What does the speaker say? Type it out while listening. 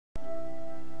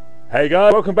Hey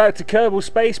guys, welcome back to Kerbal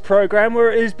Space Program,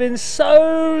 where it has been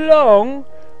so long.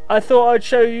 I thought I'd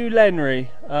show you Lenry.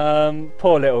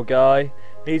 Poor little guy.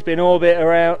 He's been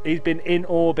in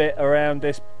orbit around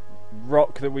this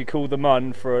rock that we call the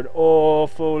Mun for an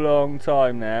awful long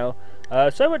time now.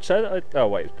 So much so that oh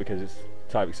wait, it's because it's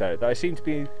time excited that I seem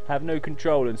to have no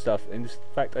control and stuff. In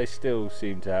fact, I still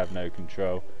seem to have no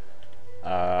control.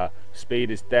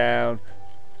 Speed is down.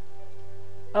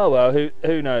 Oh well,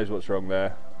 who knows what's wrong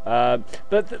there.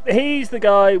 But he's the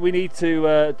guy we need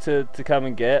to come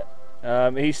and get.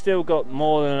 He's still got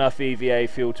more than enough EVA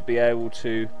fuel to be able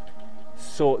to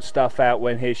sort stuff out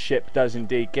when his ship does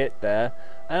indeed get there.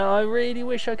 And I really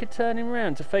wish I could turn him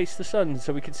around to face the sun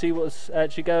so we could see what's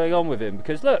actually going on with him.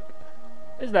 Because look,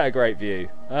 isn't that a great view?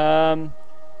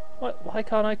 Why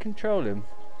can't I control him?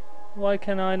 Why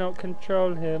can I not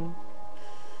control him?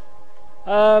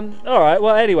 Alright,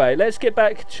 well anyway, let's get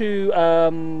back to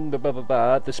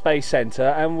the Space Center,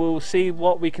 and we'll see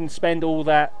what we can spend all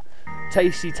that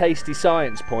tasty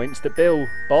science points that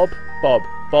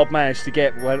Bob managed to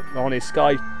get on his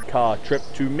sky car trip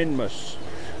to Minmus.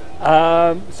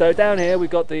 So down here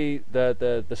we've got the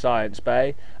science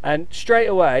bay, and straight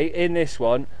away in this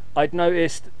one I'd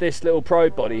noticed this little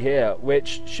probe body here,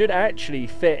 which should actually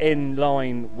fit in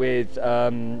line with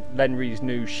Lenry's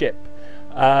new ship.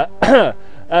 A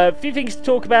few things to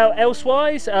talk about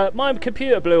elsewise. My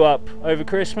computer blew up over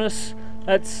Christmas.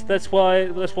 That's why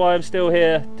I'm still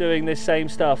here doing this same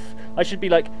stuff. I should be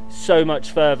like so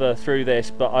much further through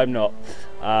this, but I'm not,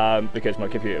 because my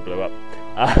computer blew up.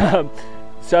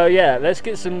 So yeah, let's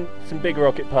get some big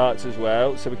rocket parts as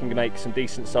well, so we can make some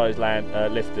decent sized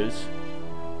lifters.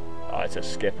 Oh, it's a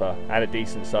skipper and a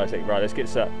decent sized thing. Right, let's get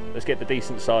the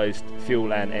decent sized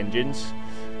fuel and engines.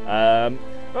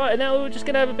 Right, and now we're just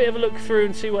going to have a bit of a look through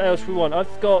and see what else we want.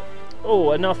 I've got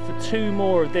enough for 2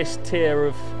 more of this tier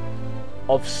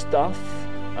of stuff.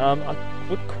 I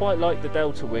would quite like the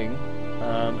Delta Wing.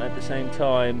 At the same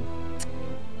time,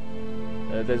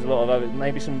 there's a lot of other,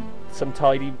 maybe some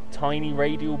tiny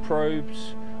radial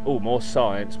probes. Oh, more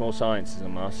science. More science is a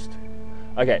must.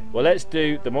 Okay, well let's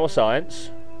do the more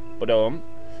science.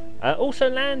 Also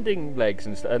landing legs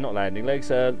and stuff. Not landing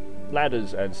legs.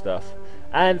 Ladders and stuff.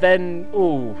 And then,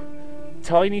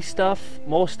 tiny stuff,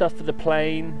 more stuff for the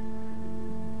plane.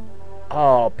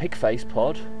 Oh, pig face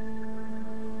pod.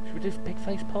 Should we do pig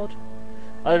face pod?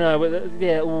 I don't know,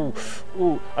 yeah, I'm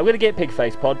going to get pig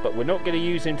face pod, but we're not going to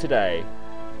use him today.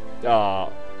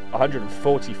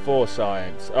 144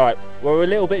 science. Alright, well, we're a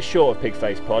little bit short of pig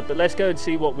face pod, but let's go and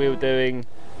see what we were doing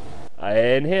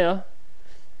in here.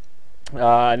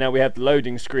 Now we have the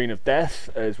loading screen of death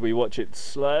as we watch it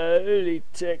slowly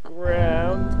tick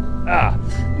round.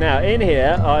 Now in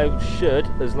here I should,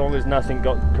 as long as nothing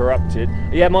got corrupted.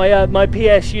 Yeah, my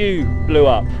PSU blew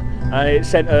up and it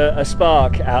sent a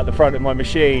spark out the front of my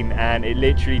machine, and it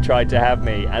literally tried to have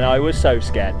me, and I was so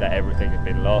scared that everything had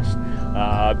been lost.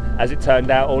 As it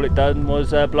turned out, all it done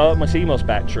was blow up my CMOS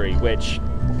battery, which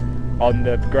on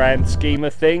the grand scheme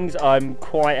of things I'm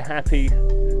quite happy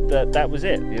that was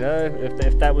it, you know,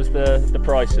 if that was the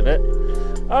price of it.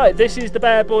 Alright, this is the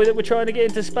bad boy that we're trying to get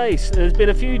into space. There's been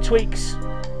a few tweaks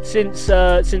since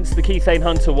the Kethane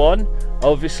Hunter one,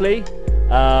 obviously.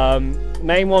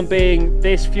 Main one being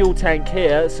this fuel tank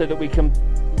here, so that we can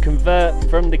convert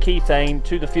from the kethane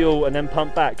to the fuel and then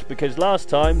pump back, because last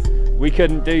time we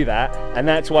couldn't do that, and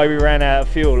that's why we ran out of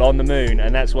fuel on the moon,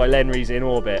 and that's why Lenry's in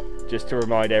orbit, just to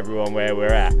remind everyone where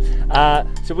we're at.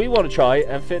 So we want to try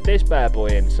and fit this bad boy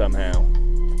in somehow.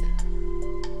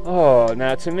 Oh,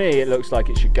 now to me it looks like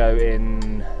it should go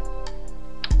in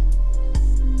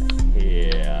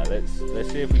here. Let's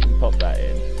see if we can pop that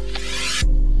in.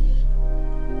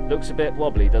 Looks a bit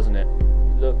wobbly, doesn't it?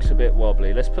 Looks a bit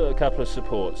wobbly. Let's put a couple of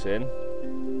supports in,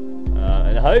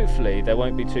 and hopefully there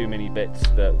won't be too many bits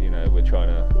that, you know, we're trying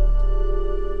to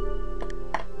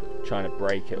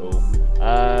break it all.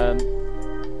 I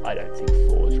don't think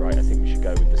 4 is right. I think we should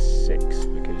go with the 6,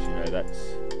 because, you know,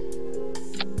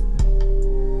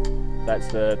 that's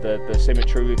the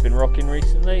symmetry we've been rocking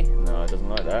recently. No, it doesn't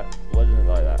like that. Why doesn't it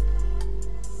like that?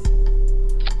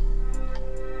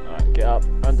 Alright, get up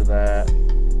under there.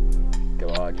 Go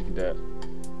on, you can do it.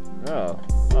 Oh.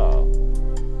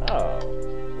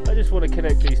 I just want to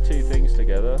connect these 2 things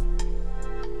together.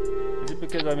 Is it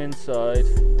because I'm inside?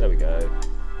 There we go.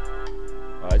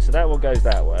 Alright, so that one goes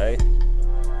that way.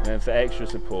 And then for extra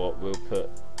support, we'll put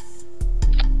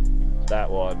that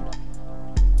one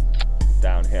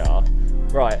down here.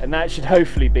 Right, and that should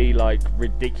hopefully be like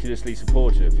ridiculously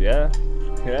supportive, yeah?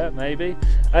 Yeah, maybe.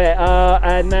 Okay,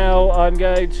 and now I'm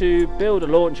going to build a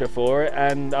launcher for it,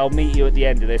 and I'll meet you at the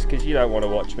end of this, because you don't want to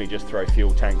watch me just throw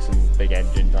fuel tanks and big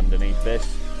engines underneath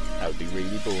this. That would be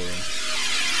really boring.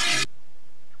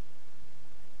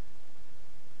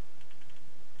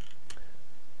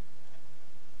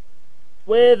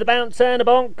 With the bounce and a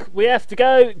bonk, we have to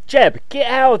go. Jeb, get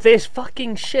out of this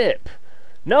fucking ship.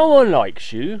 No one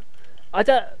likes you. I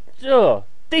don't...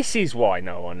 this is why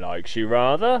no one likes you,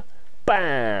 rather.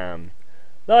 Bam.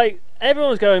 Like,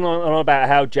 everyone's going on about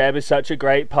how Jeb is such a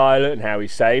great pilot and how he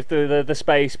saved the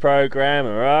space program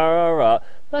and rah rah rah.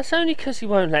 That's only because he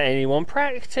won't let anyone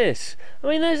practice. I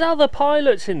mean, there's other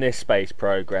pilots in this space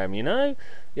program, you know?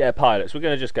 Yeah, pilots. We're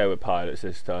going to just go with pilots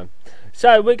this time.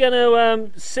 So we're going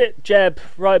to sit Jeb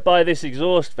right by this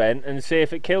exhaust vent and see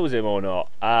if it kills him or not.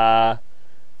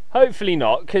 Hopefully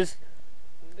not, because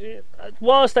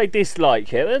whilst I dislike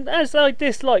him, and as I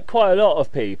dislike quite a lot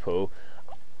of people,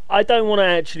 I don't want to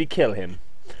actually kill him.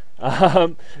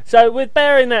 So with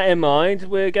bearing that in mind,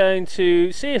 we're going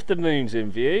to see if the moon's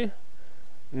in view.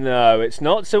 No, it's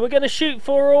not. So we're going to shoot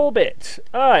for orbit.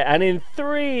 Alright, and in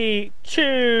 3,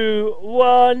 2,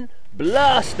 1,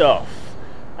 blast off.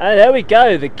 And there we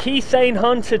go, the Kethane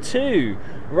Hunter 2,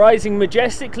 rising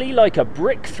majestically like a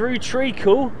brick through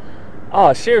treacle.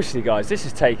 Oh, seriously, guys, this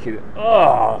is taking...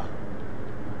 Oh,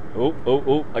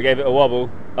 I gave it a wobble.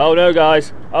 Oh, no,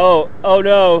 guys. Oh,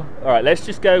 no. Alright, let's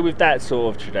just go with that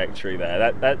sort of trajectory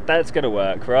there. That's going to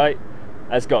work, right?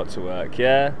 That's got to work,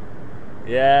 yeah?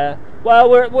 Yeah. Well,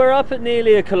 we're up at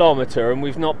nearly 1 kilometre and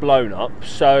we've not blown up,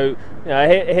 so you know,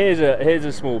 here's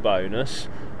a small bonus.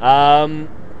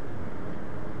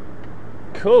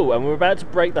 Cool, and we're about to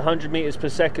break the 100 meters per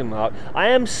second mark. I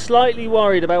am slightly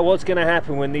worried about what's going to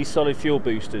happen when these solid fuel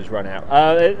boosters run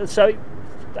out. So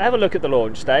have a look at the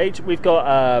launch stage. We've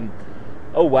got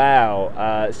oh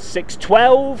wow,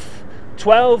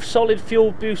 12 solid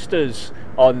fuel boosters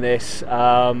on this,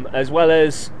 as well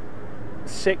as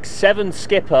 7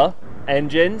 skipper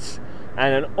engines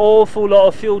and an awful lot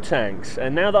of fuel tanks.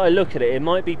 And now that I look at it, it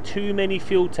might be too many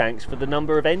fuel tanks for the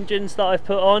number of engines that I've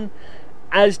put on,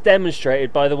 as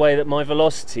demonstrated by the way that my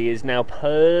velocity is now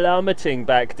plummeting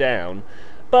back down.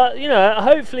 But you know,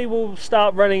 hopefully we'll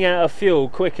start running out of fuel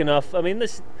quick enough. I mean,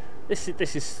 this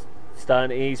is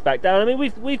starting to ease back down. I mean,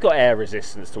 we've got air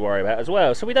resistance to worry about as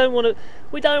well, so we don't want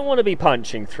to be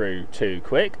punching through too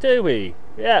quick, do we?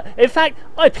 Yeah. In fact,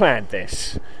 I planned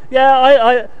this. Yeah,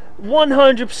 I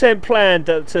 100% planned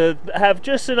to have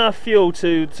just enough fuel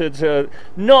to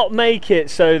not make it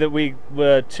so that we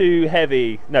were too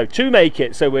heavy. No, to make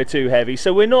it so we're too heavy,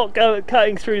 so we're not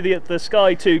cutting through the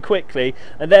sky too quickly,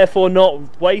 and therefore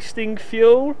not wasting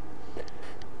fuel.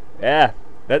 Yeah.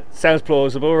 That sounds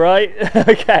plausible, right?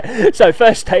 Okay, so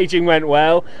first staging went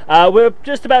well. We're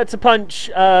just about to punch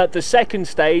the second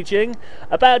staging,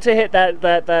 about to hit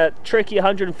that tricky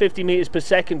 150 meters per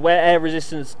second where air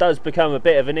resistance does become a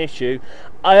bit of an issue.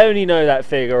 I only know that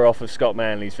figure off of Scott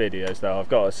Manley's videos, though. I've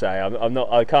got to say,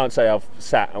 I can't say I've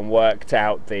sat and worked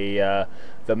out the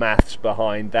maths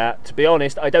behind that. To be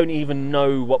honest, I don't even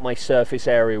know what my surface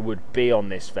area would be on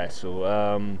this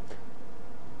vessel.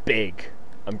 Big.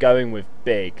 I'm going with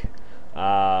big.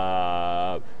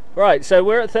 Right, so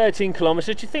we're at 13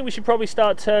 kilometers. Do you think we should probably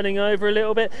start turning over a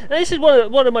little bit? Now, this is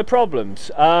one of my problems.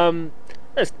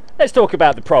 Let's talk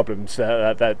about the problems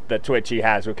that Twitchi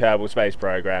has with Kerbal Space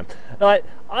Program. Like,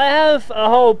 I have a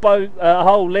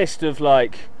whole list of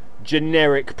like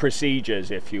generic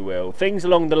procedures, if you will, things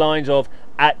along the lines of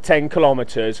at 10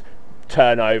 kilometers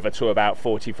turn over to about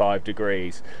 45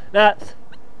 degrees. Now,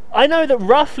 I know that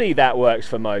roughly that works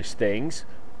for most things,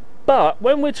 but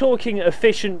when we're talking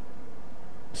efficient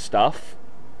stuff,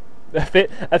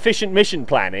 efficient mission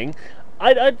planning,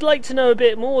 I'd like to know a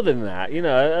bit more than that. You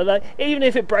know, like, even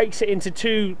if it breaks it into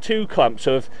two clumps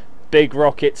of big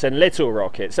rockets and little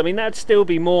rockets, I mean, that'd still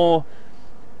be more.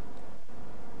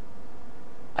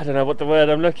 I don't know what the word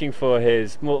I'm looking for here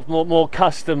is. More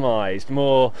customized,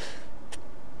 more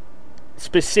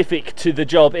specific to the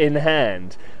job in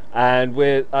hand. And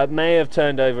I may have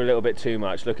turned over a little bit too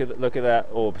much. Look at that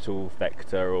orbital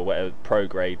vector or whatever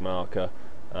prograde marker.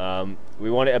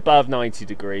 We want it above 90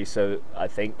 degrees. So I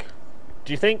think.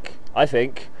 Do you think? I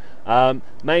think.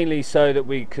 Mainly so that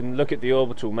we can look at the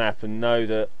orbital map and know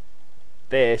that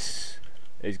this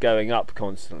is going up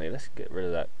constantly. Let's get rid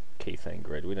of that Kethane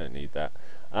grid. We don't need that.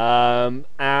 Our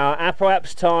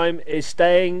apoapse time is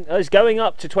going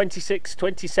up to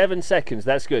 27 seconds.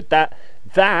 That's good. That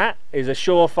is a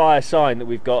surefire sign that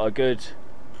we've got a good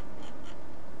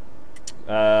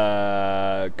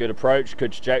approach,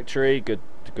 good trajectory, good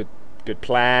good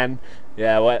plan.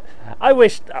 Yeah, well, I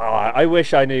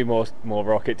wish I knew more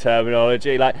rocket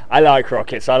terminology. Like, I like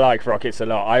rockets a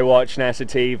lot. I watch NASA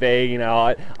TV, you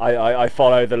know, I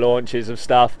follow the launches of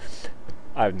stuff.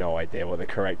 I have no idea what the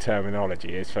correct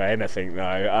terminology is for anything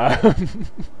though.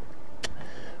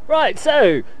 Right,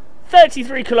 so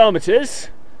 33 kilometers.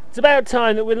 It's about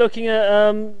time that we're looking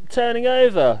at turning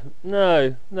over.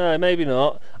 No, maybe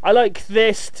not. I like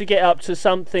this to get up to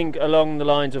something along the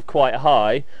lines of quite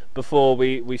high before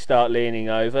we start leaning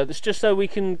over. That's just so we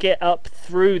can get up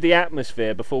through the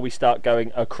atmosphere before we start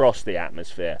going across the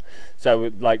atmosphere.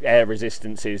 So like air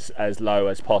resistance is as low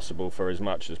as possible for as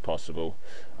much as possible.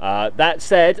 That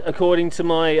said, according to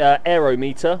my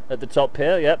aerometer at the top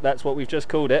here, yep, that's what we've just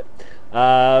called it.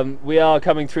 We are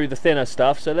coming through the thinner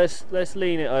stuff, so let's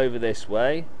lean it over this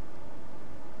way.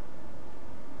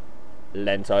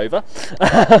 Leant over.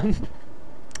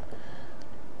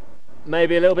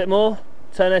 Maybe a little bit more.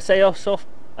 Turn SAS off.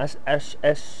 SAS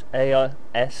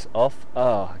off.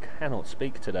 Oh, I cannot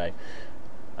speak today.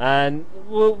 And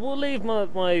we'll leave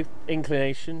my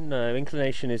inclination. No,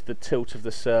 inclination is the tilt of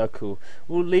the circle.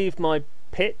 We'll leave my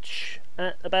pitch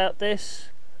at about this.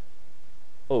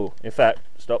 Oh, in fact,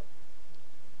 stop.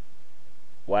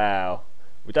 Wow.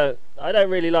 I don't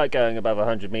really like going above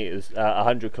 100 meters,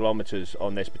 100 kilometers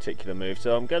on this particular move.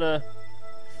 So I'm gonna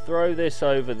throw this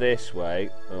over this way,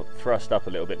 thrust up a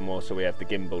little bit more so we have the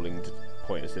gimbaling to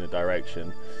point us in a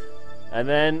direction, and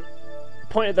then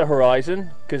point at the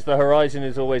horizon, because the horizon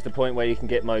is always the point where you can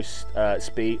get most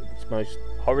speed, most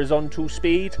horizontal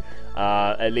speed.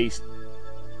 At least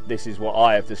this is what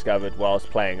I have discovered whilst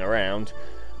playing around.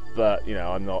 But you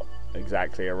know, I'm not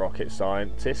exactly a rocket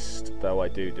scientist, though I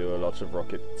do a lot of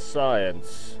rocket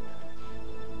science,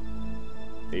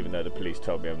 even though the police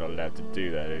told me I'm not allowed to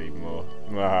do that anymore.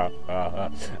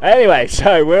 Anyway,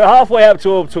 so we're halfway up to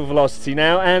orbital velocity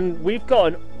now, and we've got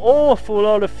an awful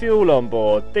lot of fuel on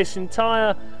board. This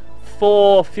entire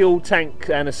 4 fuel tank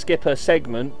and a skipper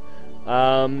segment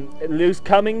is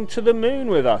coming to the moon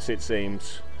with us, it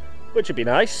seems, which would be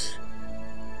nice.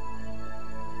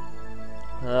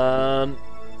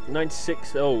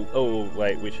 96. Oh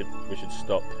wait, we should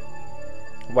stop.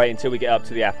 Wait until we get up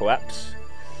to the apoapse,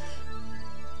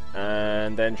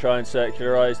 and then try and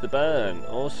circularize the burn.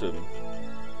 Awesome.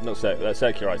 Not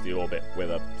circularize the orbit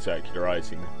with a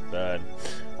circularizing burn.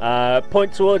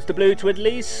 Point towards the blue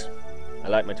twiddlies. I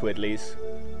like my twiddlies.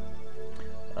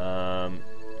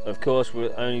 Of course,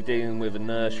 we're only dealing with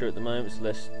inertia at the moment, so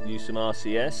let's use some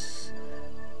RCS.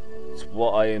 It's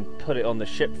what I put it on the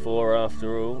ship for,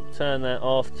 after all. Turn that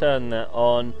off, turn that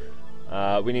on.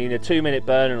 We need a 2-minute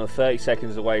burn and we're 30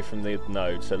 seconds away from the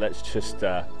node, so let's just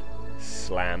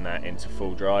slam that into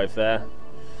full drive there.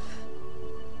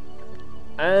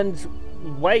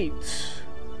 And wait.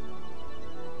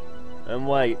 And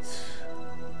wait.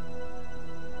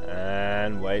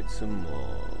 And wait some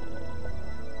more.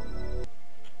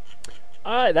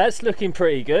 Alright, that's looking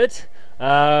pretty good.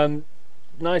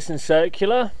 Nice and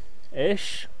circular.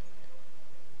 Ish.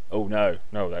 Oh no,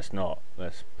 that's not.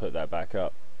 Let's put that back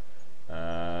up.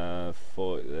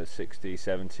 60,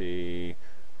 70.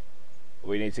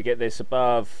 We need to get this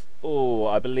above. Oh,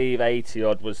 I believe 80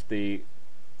 odd was the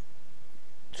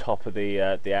top of the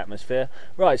atmosphere.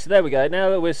 Right, so there we go. Now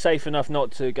that we're safe enough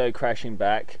not to go crashing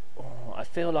back, I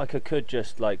feel like I could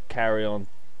just like carry on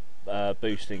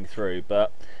boosting through,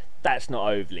 but that's not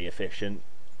overly efficient.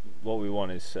 What we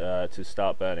want is to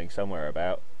start burning somewhere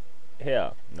about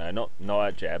here. No, not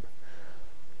at Jeb.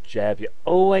 Jeb, you're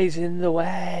always in the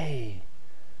way.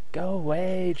 Go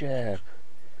away, Jeb.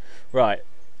 Right.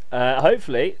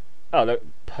 Hopefully. Oh, look,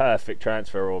 perfect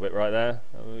transfer orbit right there.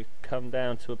 We come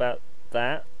down to about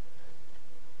that.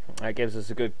 That gives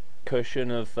us a good cushion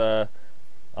of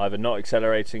either not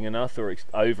accelerating enough or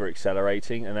over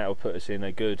accelerating, and that will put us in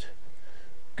a good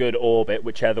orbit,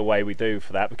 whichever way we do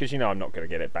for that, because you know I'm not going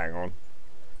to get it bang on.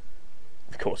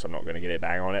 Of course I'm not going to get it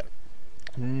bang on it.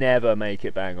 Never make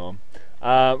it bang on.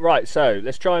 Right, so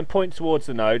let's try and point towards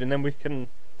the node, and then we can,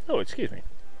 oh excuse me,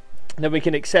 then we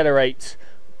can accelerate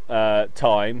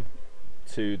time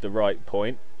to the right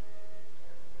point.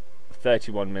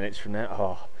 31 minutes from now.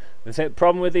 Oh, the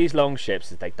problem with these long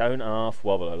ships is they don't half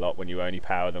wobble a lot when you only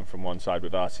power them from one side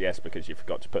with RCS, because you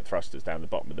forgot to put thrusters down the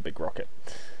bottom of the big rocket.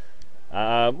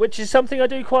 Which is something I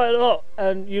do quite a lot,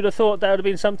 and you'd have thought that would have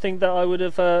been something that I would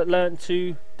have learned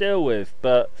to deal with,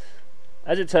 but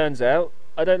as it turns out,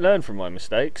 I don't learn from my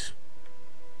mistakes.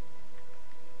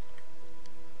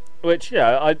 Which,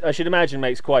 yeah, I should imagine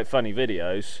makes quite funny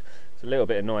videos. It's a little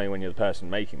bit annoying when you're the person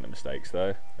making the mistakes,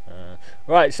 though.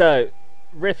 Right, so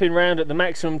ripping round at the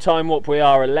maximum time warp we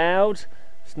are allowed.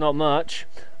 It's not much.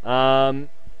 And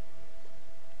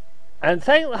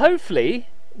hopefully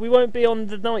we won't be on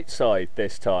the night side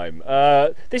this time.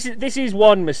 This is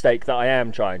one mistake that I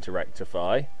am trying to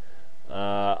rectify.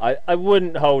 I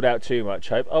wouldn't hold out too much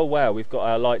hope. Oh wow, we've got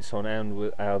our lights on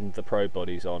and the probe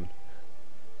bodies on,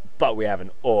 but we have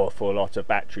an awful lot of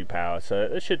battery power, so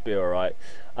it should be alright.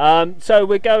 So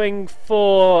we're going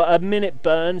for a minute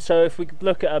burn, so if we could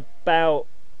look at about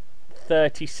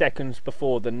 30 seconds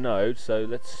before the node, so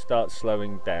let's start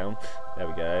slowing down. There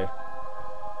we go.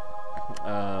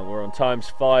 We're on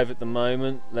 ×5 at the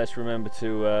moment. Let's remember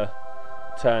to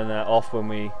turn that off when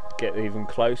we get even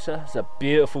closer. It's a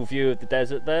beautiful view of the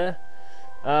desert there.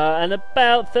 And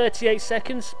about 38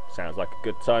 seconds. Sounds like a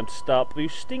good time to start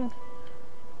boosting.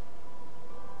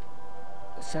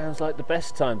 Sounds like the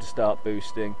best time to start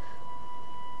boosting.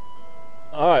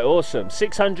 Alright, awesome.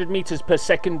 600 meters per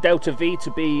second delta V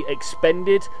to be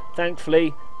expended.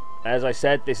 Thankfully, as I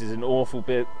said, this is an awfully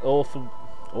big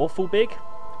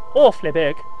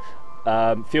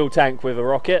fuel tank with a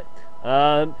rocket.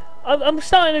 I'm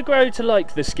starting to grow to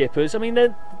like the skippers. I mean,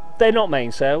 they're not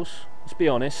mainsails, let's be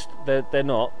honest. They're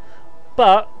not,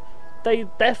 but they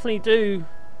definitely do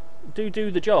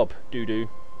the job.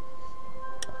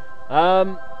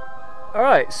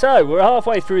 Alright, so we're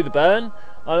halfway through the burn.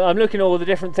 I'm looking at all the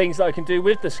different things that I can do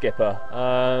with the skipper.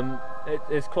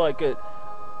 It's quite good.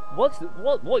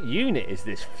 What unit is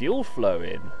this fuel flow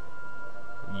in?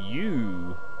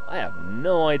 I have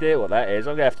no idea what that is.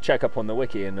 I'm gonna have to check up on the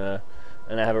wiki and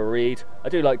have a read. I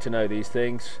do like to know these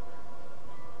things.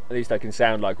 At least I can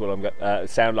sound like I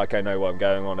know what I'm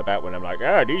going on about when I'm like,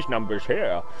 these numbers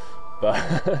here.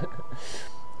 But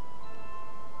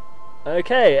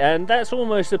okay, and that's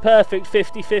almost a perfect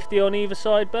 50-50 on either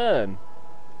side burn.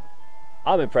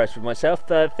 I'm impressed with myself.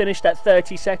 Finished at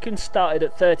 30 seconds, started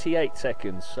at 38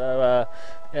 seconds. So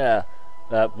yeah.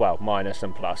 Well, minus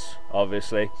and plus,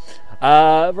 obviously.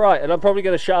 Right, and I'm probably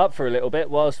going to shut up for a little bit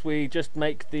whilst we just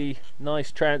make the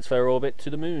nice transfer orbit to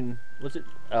the moon. Was it?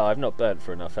 Oh, I've not burnt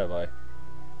for enough, have I?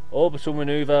 Orbital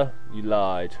maneuver, you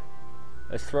lied.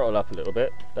 Let's throttle up a little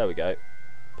bit. There we go.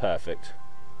 Perfect.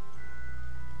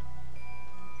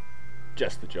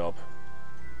 Just the job.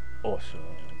 Awesome.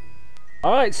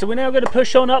 Alright, so we're now going to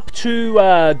push on up to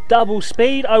double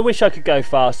speed. I wish I could go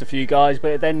faster for you guys,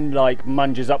 but it then like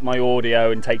munges up my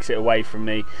audio and takes it away from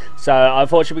me. So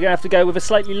unfortunately we're going to have to go with a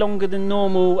slightly longer than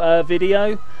normal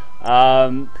video.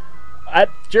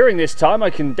 During this time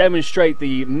I can demonstrate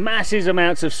the massive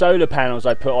amounts of solar panels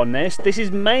I put on this. This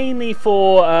is mainly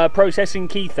for processing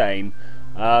kethane,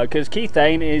 because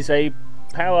kethane is a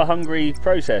power hungry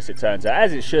process, it turns out,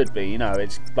 as it should be. You know,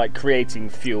 it's like creating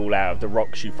fuel out of the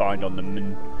rocks you find on the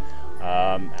moon,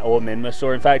 or Minmus,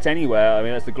 or in fact anywhere. I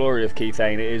mean, that's the glory of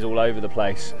kethane, it is all over the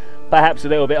place. Perhaps a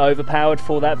little bit overpowered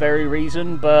for that very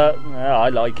reason, but I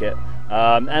like it.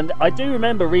 And I do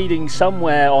remember reading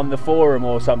somewhere on the forum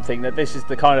or something that this is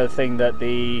the kind of thing that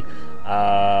the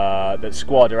that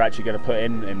Squad are actually going to put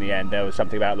in the end. There was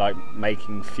something about like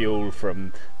making fuel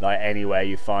from like anywhere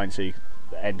you find, so you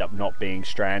end up not being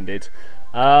stranded.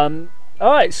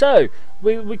 Alright, so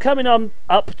we're coming on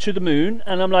up to the moon,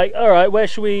 and I'm like, alright, where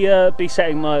should we be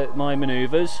setting my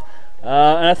maneuvers?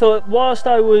 And I thought, whilst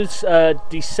I was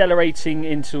decelerating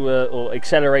into or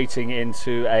accelerating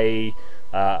into a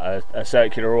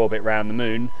circular orbit around the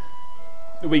moon,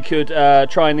 we could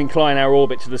try and incline our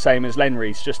orbit to the same as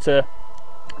Lenry's, just to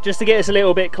get us a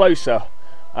little bit closer.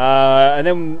 And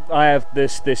then I have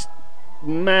this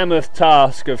mammoth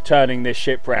task of turning this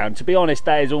ship round. To be honest,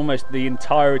 that is almost the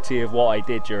entirety of what I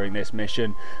did during this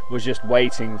mission, was just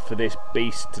waiting for this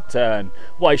beast to turn.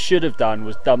 What I should have done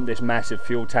was dump this massive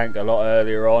fuel tank a lot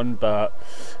earlier on, but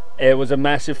it was a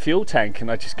massive fuel tank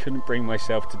and I just couldn't bring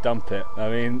myself to dump it. I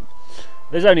mean,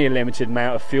 there's only a limited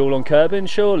amount of fuel on Kerbin,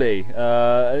 surely.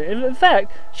 In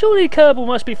fact, surely Kerbal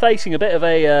must be facing a bit of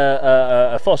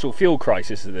a fossil fuel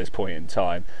crisis at this point in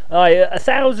time.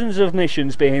 Thousands of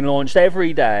missions being launched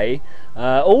every day,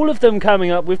 all of them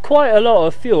coming up with quite a lot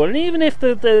of fuel. And even if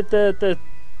the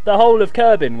whole of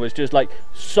Kerbin was just like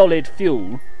solid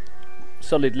fuel,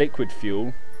 solid liquid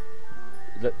fuel,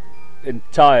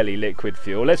 entirely liquid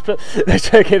fuel. Let's get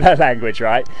that language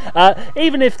right.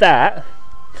 Even if that,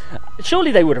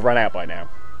 surely they would have run out by now.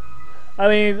 I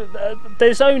mean,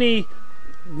 there's only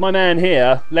my man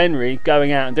here, Lenry,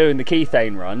 going out and doing the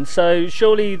Kethane run, so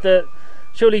surely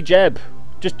Jeb,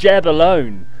 just Jeb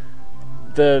alone,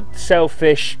 the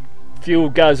selfish,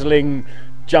 fuel-guzzling,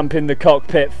 jump in the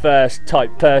cockpit first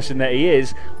type person that he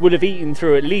is, would have eaten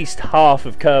through at least half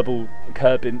of Kerbin's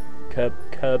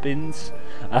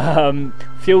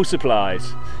fuel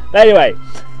supplies. But anyway,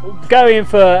 going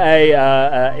for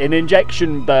an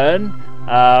injection burn.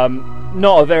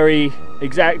 Not a very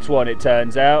exact one, it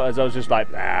turns out, as I was just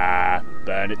like,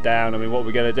 burn it down. I mean, what are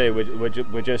we going to do?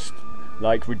 We're just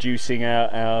like reducing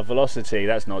our velocity.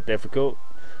 That's not difficult.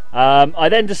 I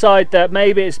then decide that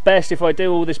maybe it's best if I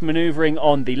do all this manoeuvring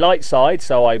on the light side,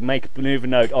 so I make a manoeuvre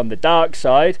node on the dark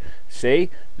side. See,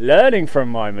 learning from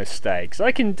my mistakes.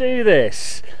 I can do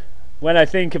this when I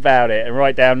think about it and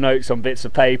write down notes on bits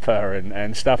of paper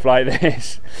and stuff like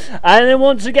this. And then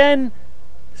once again,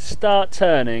 start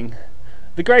turning.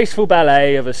 The graceful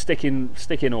ballet of a stick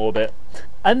in orbit.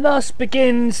 And thus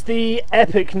begins the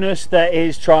epicness that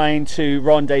is trying to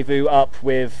rendezvous up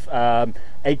with a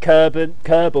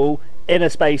Kerbal in a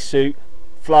spacesuit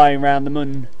flying around the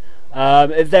moon.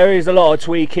 There is a lot of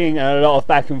tweaking and a lot of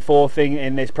back and forthing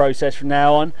in this process from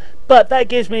now on, but that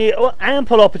gives me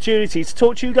ample opportunity to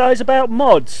talk to you guys about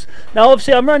mods. Now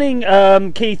obviously I'm running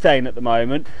Kethane at the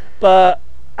moment, but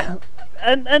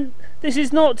and this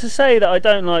is not to say that I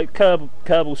don't like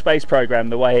Kerbal Space Program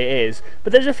the way it is,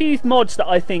 but there's a few mods that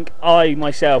I think I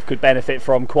myself could benefit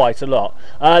from quite a lot.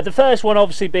 The first one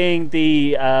obviously being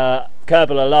the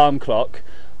Kerbal Alarm Clock,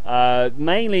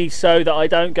 mainly so that I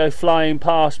don't go flying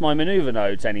past my manoeuvre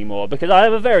nodes anymore, because I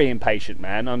am a very impatient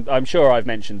man. I'm sure I've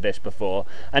mentioned this before,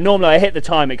 and normally I hit the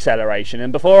time acceleration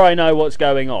and before I know what's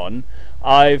going on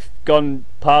I've gone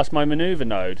past my manoeuvre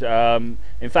node.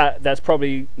 In fact, that's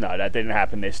probably, no, that didn't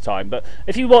happen this time, but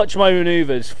if you watch my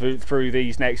manoeuvres through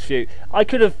these next few, I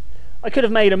could have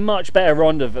made a much better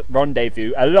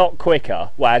rendezvous a lot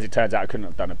quicker. Well, as it turns out, I couldn't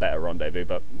have done a better rendezvous,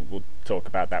 but we'll talk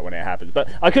about that when it happens. But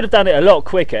I could have done it a lot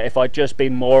quicker if I'd just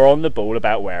been more on the ball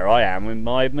about where I am with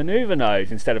my manoeuvre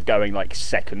nodes, instead of going like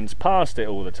seconds past it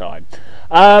all the time.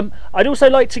 I'd also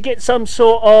like to get some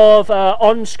sort of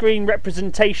on-screen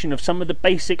representation of some of the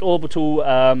basic orbital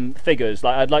figures.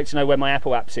 Like, I'd like to know where my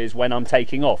Apple Apps is when I'm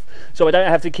taking off, so I don't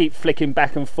have to keep flicking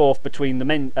back and forth between the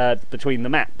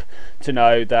map to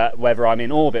know that whether I'm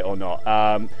in orbit or not.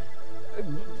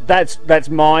 That's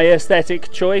my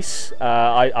aesthetic choice.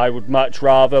 I would much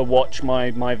rather watch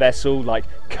my vessel like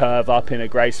curve up in a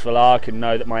graceful arc and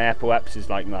know that my Apple Apps is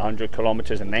like 100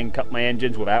 kilometers and then cut my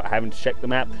engines without having to check the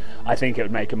map. I think it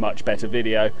would make a much better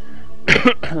video.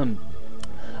 Beyond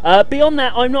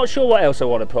that, I'm not sure what else I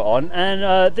want to put on,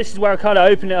 and this is where I kind of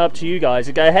open it up to you guys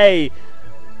and go, hey,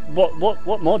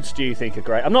 what mods do you think are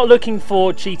great? I'm not looking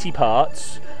for cheaty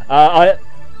parts. I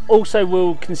also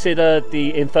will consider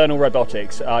the Infernal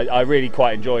Robotics. I really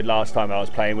quite enjoyed last time I was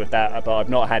playing with that, but I've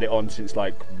not had it on since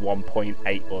like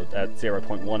 1.8 or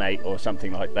 0.18 or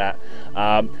something like that,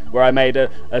 where I made a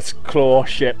claw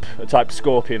ship, a type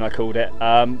Scorpion I called it.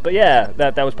 But yeah,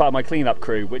 that was part of my cleanup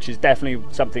crew, which is definitely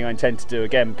something I intend to do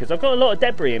again, because I've got a lot of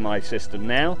debris in my system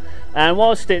now, and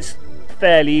whilst it's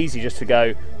fairly easy just to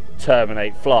go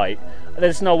terminate flight,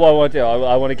 that's not what I want to do.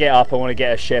 I want to get up, I want to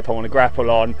get a ship, I want to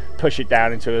grapple on, push it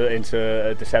down into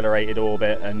a decelerated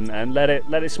orbit and let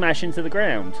it smash into the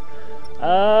ground.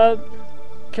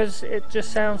 Because it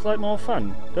just sounds like more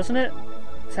fun, doesn't it?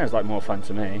 Sounds like more fun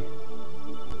to me.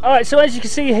 Alright, so as you can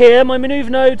see here, my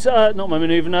manoeuvre nodes, not my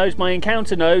manoeuvre nodes, my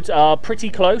encounter nodes are pretty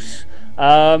close.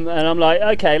 And I'm like,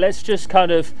 okay, let's just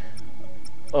kind of,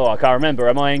 oh, I can't remember.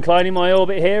 Am I inclining my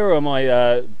orbit here, or am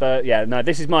I? But yeah, no.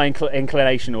 This is my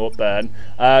inclination orbit burn.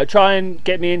 Try and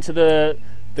get me into the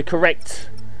correct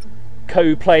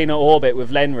coplanar orbit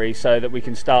with Lenry, so that we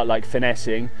can start like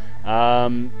finessing.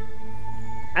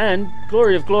 And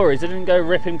glory of glories, I didn't go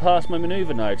ripping past my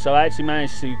manoeuvre node, so I actually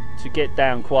managed to get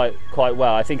down quite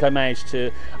well. I think I managed to.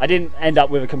 I didn't end up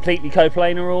with a completely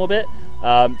coplanar orbit.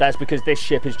 That's because this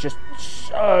ship is just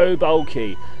so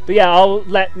bulky. But yeah, I'll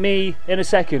let me in a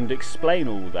second explain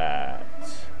all that.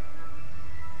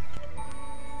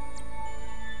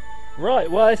 Right,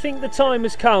 well, I think the time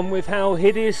has come with how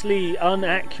hideously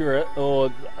inaccurate or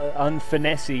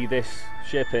unfinessy this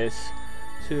ship is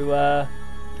to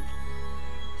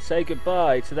say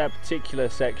goodbye to that particular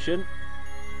section.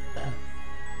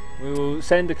 We will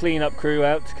send a clean-up crew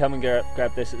out to come and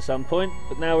grab this at some point,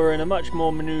 but now we're in a much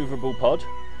more manoeuvrable pod.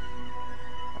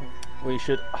 We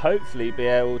should hopefully be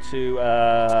able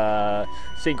to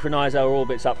synchronise our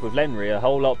orbits up with Lenry a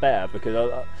whole lot better,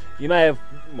 because you may have,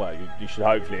 well, you should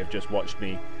hopefully have just watched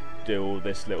me do all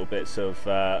this little bits of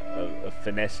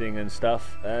finessing and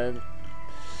stuff, and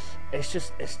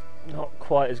it's not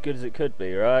quite as good as it could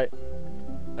be, right?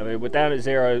 I mean, we're down at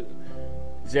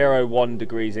 0.01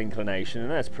 degrees inclination,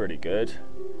 and that's pretty good.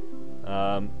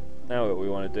 Now what we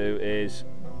want to do is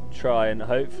try and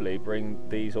hopefully bring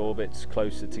these orbits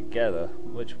closer together.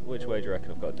 Which way do you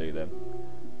reckon I've got to do them?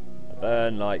 I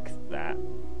Burn like that.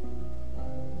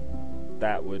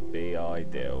 That would be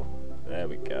ideal. There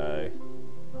we go.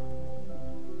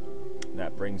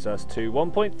 That brings us to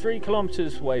 1.3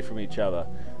 kilometers away from each other.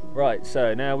 Right,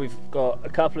 so now we've got a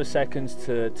couple of seconds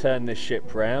to turn this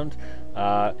ship round.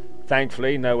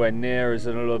 Thankfully, nowhere near as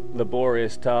a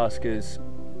laborious task as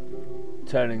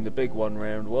turning the big one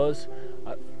round was.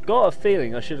 I've got a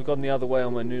feeling I should have gone the other way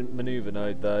on my manoeuvre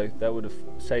node, though. That would have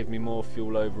saved me more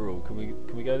fuel overall. Can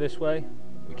we go this way?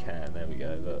 We can. There we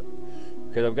go. Look.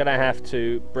 Because I'm going to have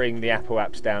to bring the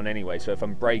apoaps down anyway. So if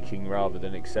I'm braking rather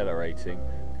than accelerating,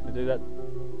 can I do that?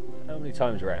 How many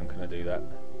times around can I do that?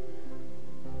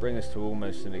 Bring us to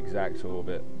almost an exact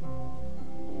orbit.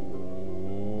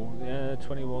 Ooh, yeah,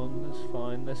 21. That's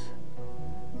fine.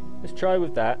 Let's try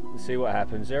with that and see what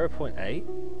happens. 0.8.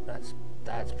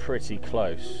 That's pretty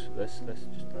close. Let's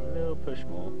just a little push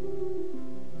more.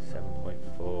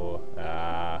 7.4.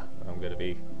 I'm going to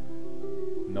be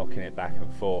knocking it back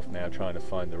and forth now, trying to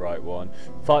find the right one.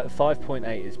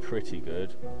 5.8 is pretty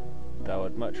good, though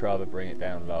I'd much rather bring it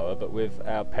down lower. But with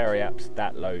our periaps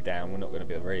that low down, we're not going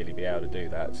to really be able to do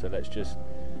that. So let's just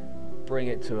bring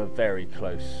it to a very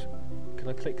close. Can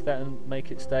I click that and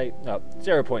make it stay? No,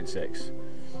 0.6.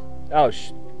 Oh,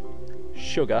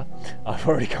 sugar. I've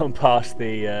already gone past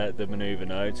the manoeuvre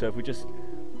node. So if we just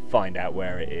find out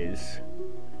where it is,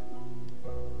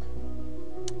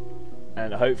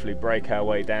 and hopefully break our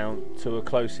way down to a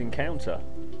close encounter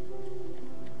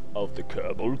of the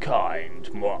Kerbal kind.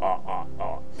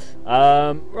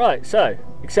 Right, so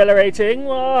accelerating.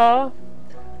 Well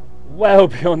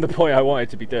beyond the point I wanted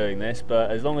to be doing this,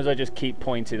 but as long as I just keep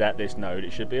pointed at this node,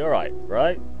 it should be alright,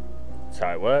 right? That's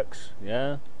how it works,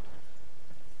 yeah?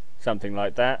 Something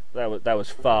like that. That was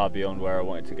far beyond where I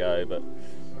wanted to go, but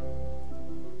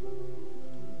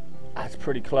that's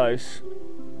pretty close.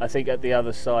 I think at the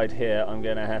other side here, I'm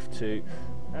going to have to...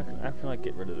 How can I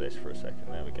get rid of this for a second?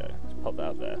 There we go. Let's pop that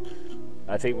up there.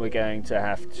 I think we're going to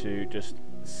have to just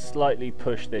slightly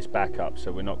push this back up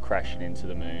so we're not crashing into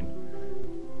the moon.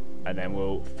 And then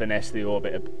we'll finesse the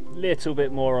orbit a little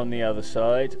bit more on the other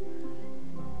side.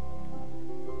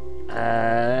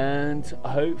 And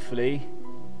hopefully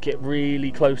get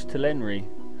really close to Lenry.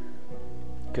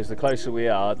 Because the closer we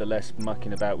are, the less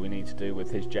mucking about we need to do with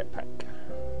his jetpack.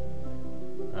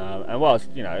 And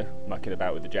whilst, you know, mucking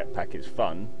about with the jetpack is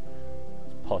fun,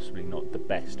 it's possibly not the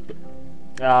best. But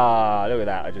look at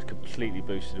that! I just completely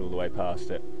boosted all the way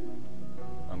past it.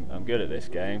 I'm good at this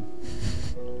game.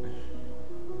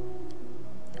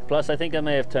 Plus, I think I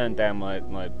may have turned down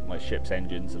my ship's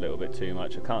engines a little bit too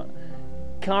much. I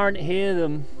can't hear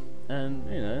them, and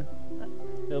you know, a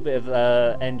little bit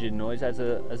of engine noise adds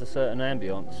a certain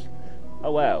ambience.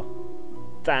 Oh wow,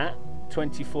 that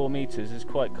 24 meters is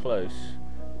quite close.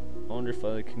 I wonder if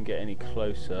I can get any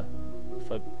closer.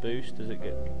 If I boost, does it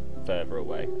get further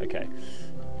away? Okay.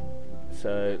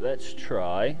 So let's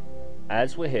try.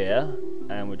 As we're here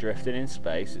and we're drifting in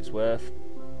space, it's worth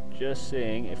just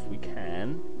seeing if we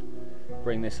can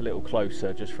bring this a little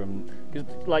closer, just from, because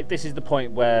like this is the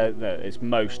point where it's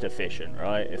most efficient,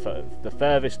 right? If the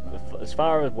furthest, as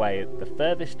far away, the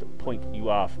furthest point you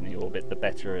are from the orbit, the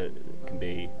better it can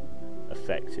be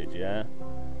affected. Yeah.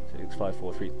 6, 5,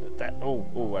 4, 3. That.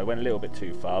 Oh, I went a little bit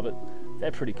too far, but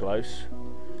they're pretty close.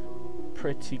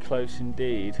 Pretty close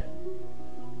indeed.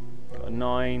 Got a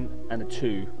 9 and a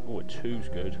 2. Oh, a 2's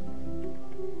good.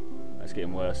 That's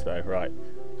getting worse though. Right.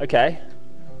 Okay.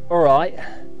 All right.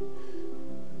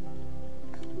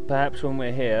 Perhaps when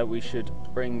we're here, we should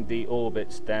bring the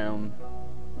orbits down.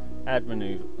 Add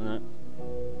maneuver.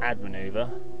 Add maneuver.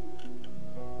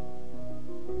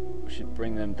 We should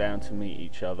bring them down to meet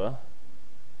each other.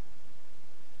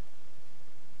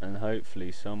 And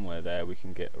hopefully somewhere there we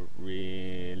can get a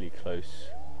really close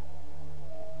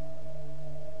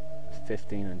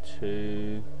 15 and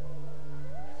 2,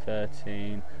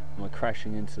 13. Am I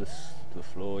crashing into the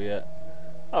floor yet?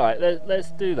 Alright, let's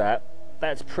do that.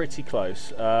 That's pretty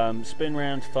close. Spin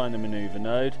round to find the manoeuvre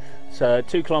node. So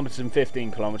 2 kilometers and 15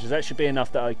 kilometers. That should be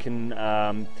enough that I can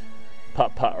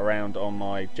putt around on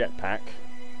my jetpack.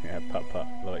 Yeah, putt,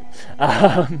 like.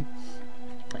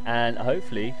 And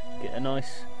hopefully get a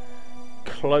nice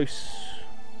close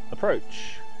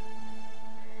approach.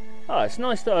 Oh, it's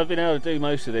nice that I've been able to do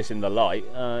most of this in the light.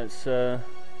 It's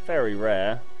very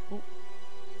rare. Ooh.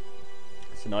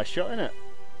 It's a nice shot, isn't it?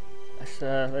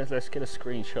 Let's get a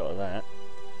screenshot of that.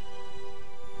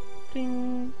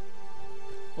 Ding.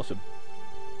 Awesome.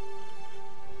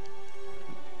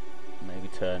 Maybe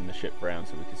turn the ship round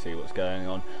so we can see what's going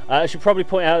on. I should probably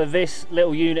point out that this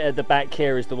little unit at the back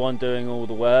here is the one doing all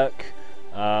the work.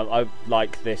 I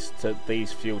like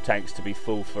these fuel tanks to be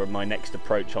full for my next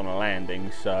approach on a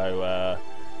landing, so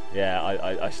yeah,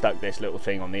 I stuck this little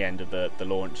thing on the end of the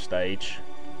launch stage.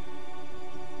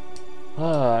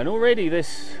 And already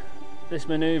this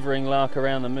manoeuvring lark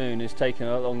around the moon is taking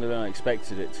a lot longer than I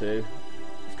expected it to.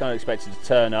 I was kind of expected to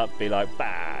turn up, be like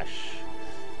bash,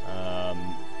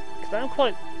 because I'm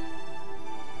quite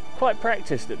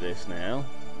practiced at this now.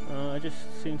 I just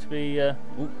seem to be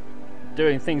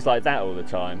doing things like that all the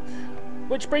time.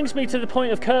 Which brings me to the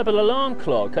point of Kerbal alarm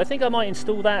clock. I think I might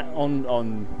install that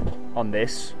on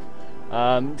this,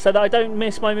 so that I don't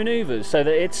miss my manoeuvres, so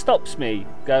that it stops me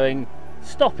going,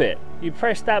 stop it, you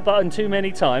pressed that button too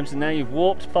many times and now you've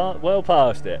warped well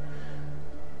past it.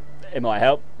 It might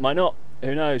help, might not,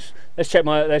 who knows. Let's check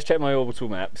my orbital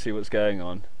map, see what's going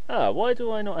on. Why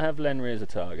do I not have Lenry as a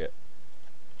target?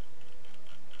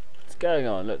 What's going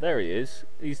on? Look, there he is.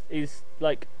 He's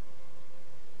like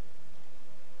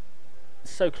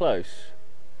so close.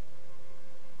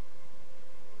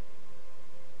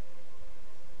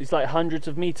 He's like hundreds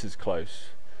of meters close.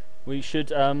 We should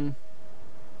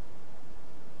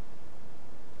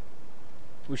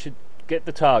get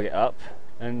the target up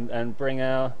and bring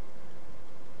our...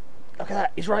 Look at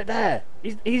that, he's right there.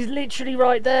 He's literally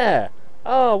right there.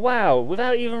 Oh wow,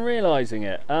 without even realising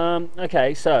it.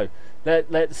 Okay, so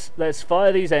let's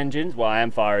fire these engines. Well, I am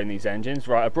firing these engines.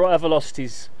 Right, I brought our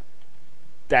velocities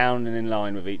down and in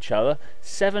line with each other.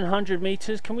 700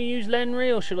 meters. Can we use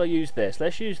Lenry or should I use this?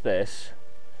 Let's use this.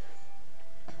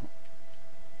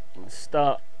 Let's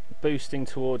start boosting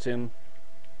towards him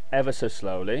ever so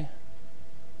slowly,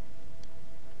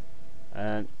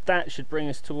 and that should bring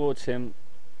us towards him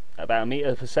about a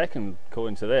meter per second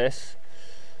according to this.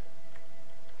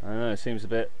 I don't know, it seems a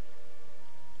bit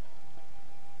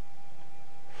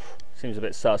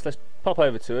sus. Let's pop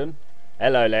over to him.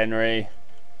 Hello Lenry.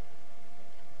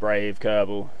 Brave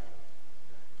Kerbal.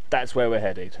 That's where we're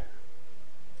headed.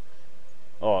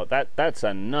 Oh, that's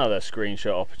another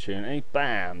screenshot opportunity.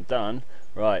 Bam, done.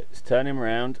 Right, let's turn him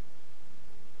around.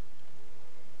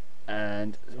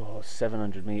 And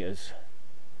 700 meters.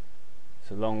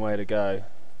 It's a long way to go.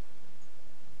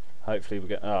 Hopefully we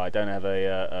get. Oh, I don't have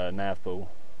a nav ball.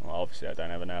 Well, obviously I don't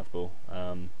have a nav ball.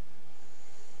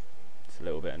 It's a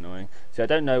little bit annoying. See, I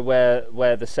don't know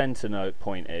where the center note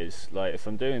point is. Like, if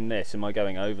I'm doing this, am I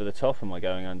going over the top? Am I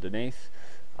going underneath?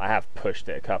 I have pushed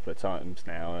it a couple of times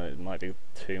now. It might be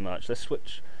too much. Let's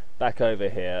switch back over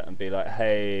here and be like,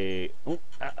 hey,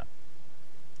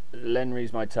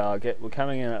 Lenry's my target. We're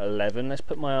coming in at 11. Let's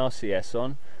put my RCS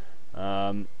on.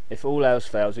 If all else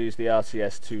fails, I use the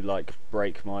RCS to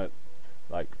break my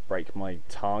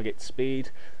target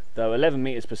speed. Though 11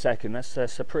 meters per second,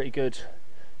 that's a pretty good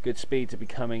speed to be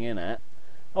coming in at.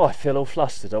 Oh, I feel all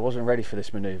flustered. I wasn't ready for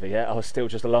this maneuver yet. I was still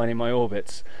just aligning my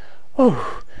orbits.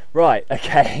 Oh, right,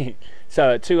 okay.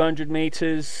 So at 200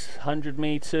 meters, 100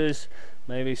 meters,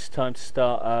 maybe it's time to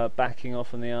start backing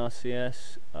off on the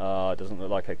RCS. Oh, it doesn't look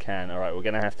like I can. Alright, we're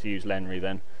going to have to use Lenry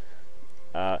then.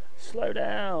 Slow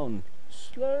down,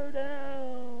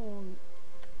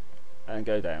 and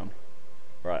go down.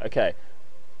 Right, okay.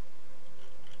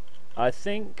 I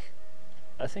think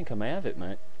I may have it,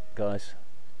 mate, guys.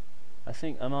 I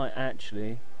think I might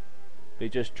actually be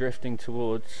just drifting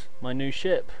towards my new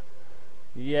ship.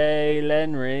 Yay,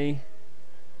 Lenry.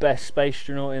 Best space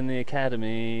astronaut in the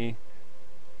academy.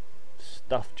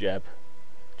 Stuff Jeb.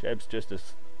 Jeb's just a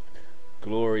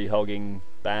glory hogging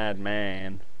bad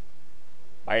man.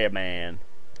 Bad man.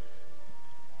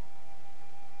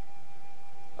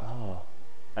 Oh.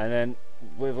 And then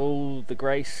with all the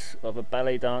grace of a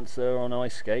ballet dancer on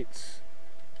ice skates,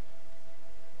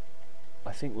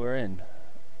 I think we're in.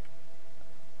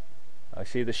 I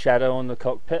see the shadow on the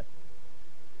cockpit.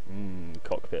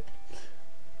 Cockpit.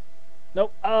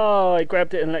 Nope. Oh, I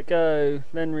grabbed it and let go.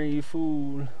 Lenry, you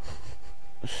fool.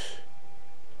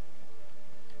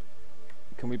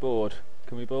 Can we board?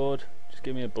 Can we board? Just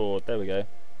give me a board. There we go.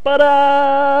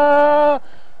 Ta-da!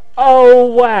 Oh,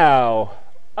 wow.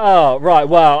 Oh, right.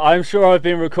 Well, I'm sure I've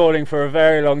been recording for a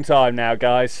very long time now,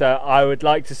 guys. So I would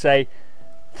like to say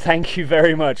thank you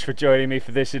very much for joining me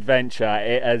for this adventure.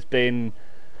 It has been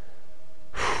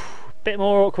bit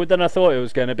more awkward than I thought it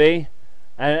was going to be,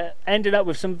 and it ended up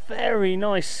with some very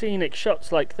nice scenic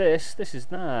shots like this. This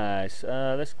is nice.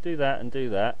 Let's do that and do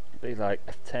that. Be like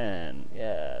F10.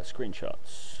 Yeah,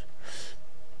 screenshots.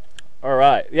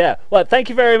 Alright, yeah. Well, thank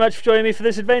you very much for joining me for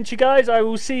this adventure, guys. I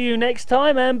will see you next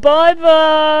time, and bye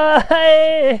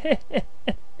bye.